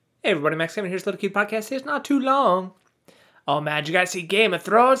Hey everybody, Max Hammond here's Little Kid Podcast. It's not too long. Oh man, did you guys see Game of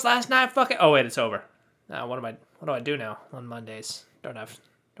Thrones last night? Oh wait, it's over. Now what do I do now on Mondays? Don't have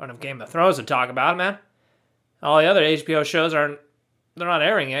Game of Thrones to talk about, man. All the other HBO shows they're not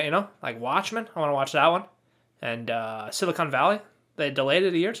airing yet, like Watchmen. I want to watch that one. And Silicon Valley, they delayed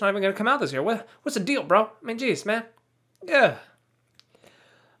it a year. It's not even going to come out this year. What's the deal, bro? I mean, geez, man. Yeah.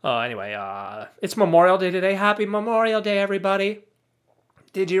 Anyway, it's Memorial Day today. Happy Memorial Day, everybody.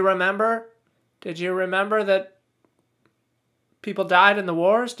 Did you remember that people died in the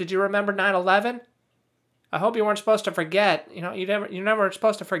wars? Did you remember 9/11? I hope you weren't supposed to forget. You never were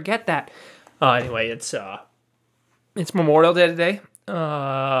supposed to forget that. Anyway, it's Memorial Day today.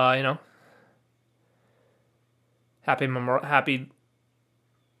 Happy.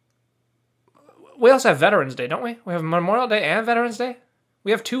 We also have Veterans Day, don't we? We have Memorial Day and Veterans Day.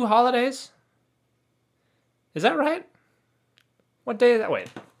 We have two holidays. Is that right? What day is that? Wait,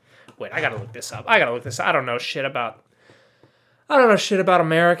 I gotta look this up. I don't know shit about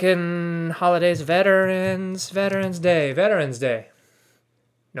American holidays. Veterans Day.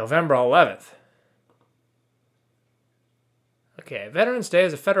 November 11th. Okay, Veterans Day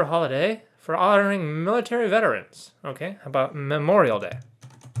is a federal holiday for honoring military veterans. Okay, how about Memorial Day?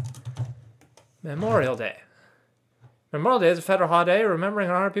 Memorial Day is a federal holiday remembering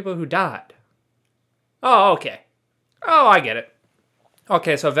and honoring people who died. Oh, okay. Oh, I get it.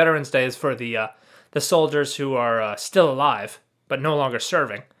 Okay, so Veterans Day is for the soldiers who are still alive but no longer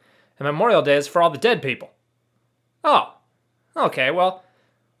serving, and Memorial Day is for all the dead people. Oh, okay. Well,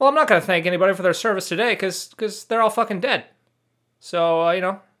 I'm not gonna thank anybody for their service today because they're all fucking dead. So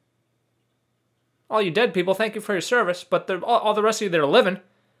all you dead people, thank you for your service, but all the rest of you that are living,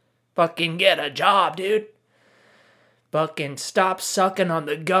 fucking get a job, dude. Fucking stop sucking on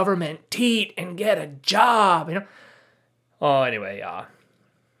the government teat and get a job, Oh, anyway,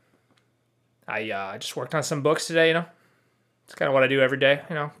 I just worked on some books today, It's kind of what I do every day,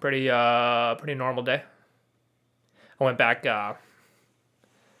 pretty normal day. I went back,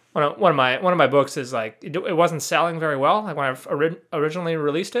 one of my books is like, it wasn't selling very well, like when I originally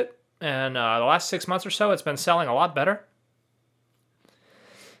released it, and the last 6 months or so, it's been selling a lot better.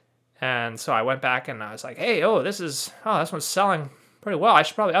 And so I went back and I was like, hey, this one's selling pretty well. I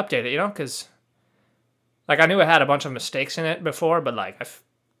should probably update it, because I knew it had a bunch of mistakes in it before, but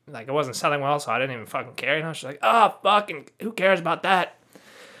it wasn't selling well, so I didn't even fucking care, She's like, fucking, who cares about that?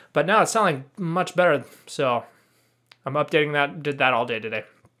 But now it's selling much better, so I'm updating that. Did that all day today.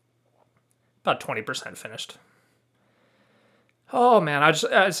 About 20% finished. Oh man,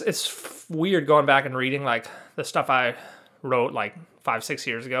 it's weird going back and reading the stuff I wrote 5-6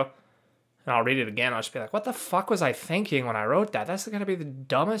 years ago. And I'll read it again. I'll just be like, what the fuck was I thinking when I wrote that? That's going to be the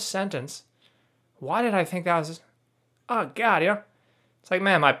dumbest sentence. Why did I think that was... Oh, God, It's like,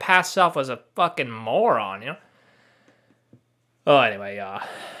 man, my past self was a fucking moron, Oh, anyway,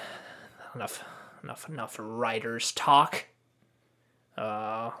 enough writer's talk.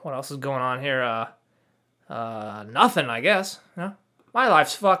 What else is going on here? Nothing, I guess. My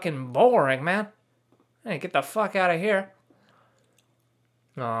life's fucking boring, man. Hey, get the fuck out of here.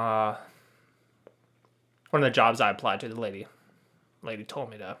 One of the jobs I applied to, the lady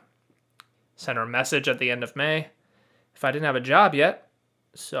told me to send her a message at the end of May if I didn't have a job yet.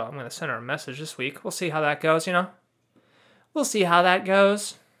 So I'm going to send her a message this week. We'll see how that goes, We'll see how that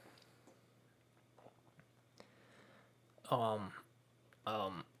goes. Trying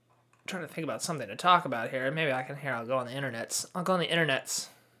to think about something to talk about here. Maybe I'll go on the internets.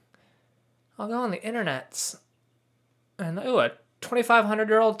 And, a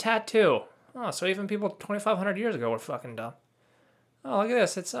 2,500-year-old tattoo. Oh, so even people 2,500 years ago were fucking dumb. Oh, look at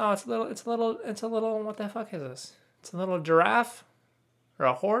this. It's a little, what the fuck is this? It's a little giraffe? Or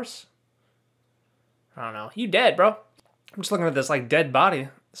a horse? I don't know. You dead, bro. I'm just looking at this, dead body.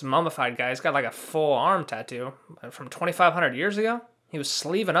 This mummified guy. He's got, a full arm tattoo from 2,500 years ago. He was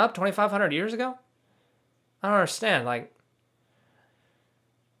sleeving up 2,500 years ago? I don't understand.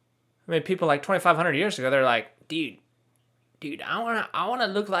 People 2,500 years ago, they're like, dude, I wanna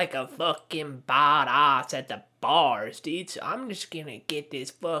look like a fucking badass at the bars, dude. So I'm just gonna get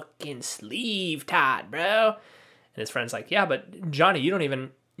this fucking sleeve tied, bro. And his friend's like, yeah, but Johnny, you don't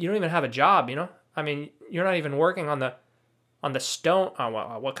even have a job, I mean, you're not even working on the stone.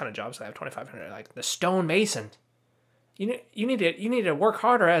 Oh, what kind of jobs do I have? 2,500, the stone mason. You need to work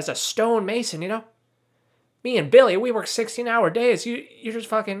harder as a stone mason, Me and Billy, we work 16-hour days. You're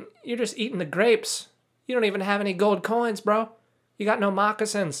just eating the grapes. You don't even have any gold coins, bro. You got no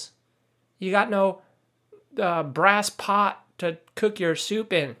moccasins. You got no brass pot to cook your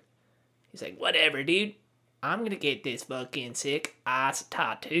soup in. He's like, whatever, dude. I'm going to get this fucking sick ass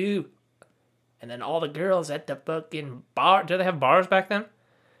tattoo. And then all the girls at the fucking bar, did they have bars back then?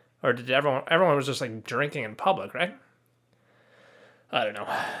 Or did everyone was just like drinking in public, right? I don't know.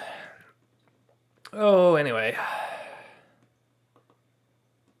 Oh, anyway.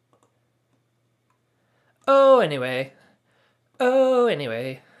 I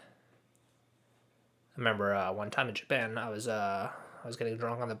remember one time in Japan, I was getting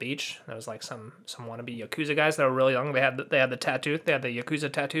drunk on the beach. There was like some wannabe yakuza guys that were really young. They had the tattoo. They had the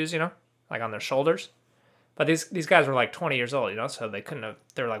yakuza tattoos, like on their shoulders. But these guys were like 20 years old, so they couldn't have.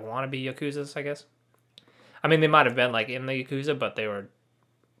 They were like wannabe yakuzas, I guess. I mean, they might have been like in the yakuza, but they were,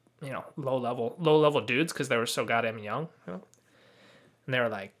 low level dudes because they were so goddamn young. And they were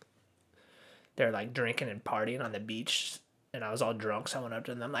like drinking and partying on the beach, and I was all drunk. So I went up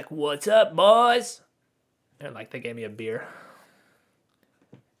to them like, "What's up, boys?" And like they gave me a beer,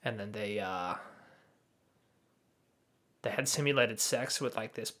 and then they had simulated sex with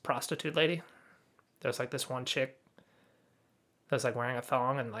like this prostitute lady. There was like this one chick that was like wearing a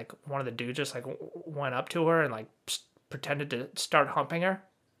thong, and like one of the dudes just like went up to her and like pretended to start humping her,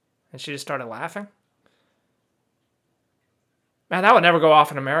 and she just started laughing. Man, that would never go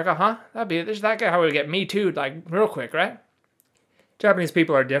off in America, huh? That guy would get me too, like real quick, right? Japanese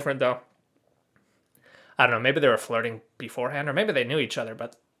people are different though. I don't know, maybe they were flirting beforehand, or maybe they knew each other,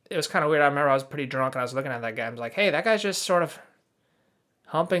 but it was kind of weird. I remember I was pretty drunk and I was looking at that guy. I was like, hey, that guy's just sort of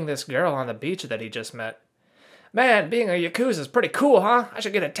humping this girl on the beach that he just met. Man, being a yakuza is pretty cool, huh? I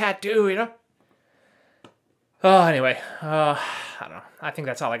should get a tattoo, Oh, anyway, I don't know. I think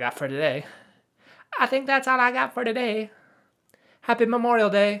that's all I got for today. Happy Memorial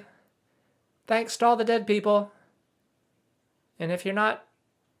Day. Thanks to all the dead people. And if you're not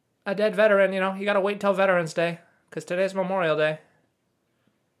a dead veteran, you gotta wait till Veterans Day, because today's Memorial Day.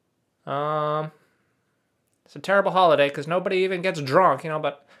 It's a terrible holiday, because nobody even gets drunk,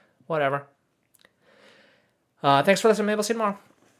 but whatever. Thanks for listening. Maybe we'll see you tomorrow.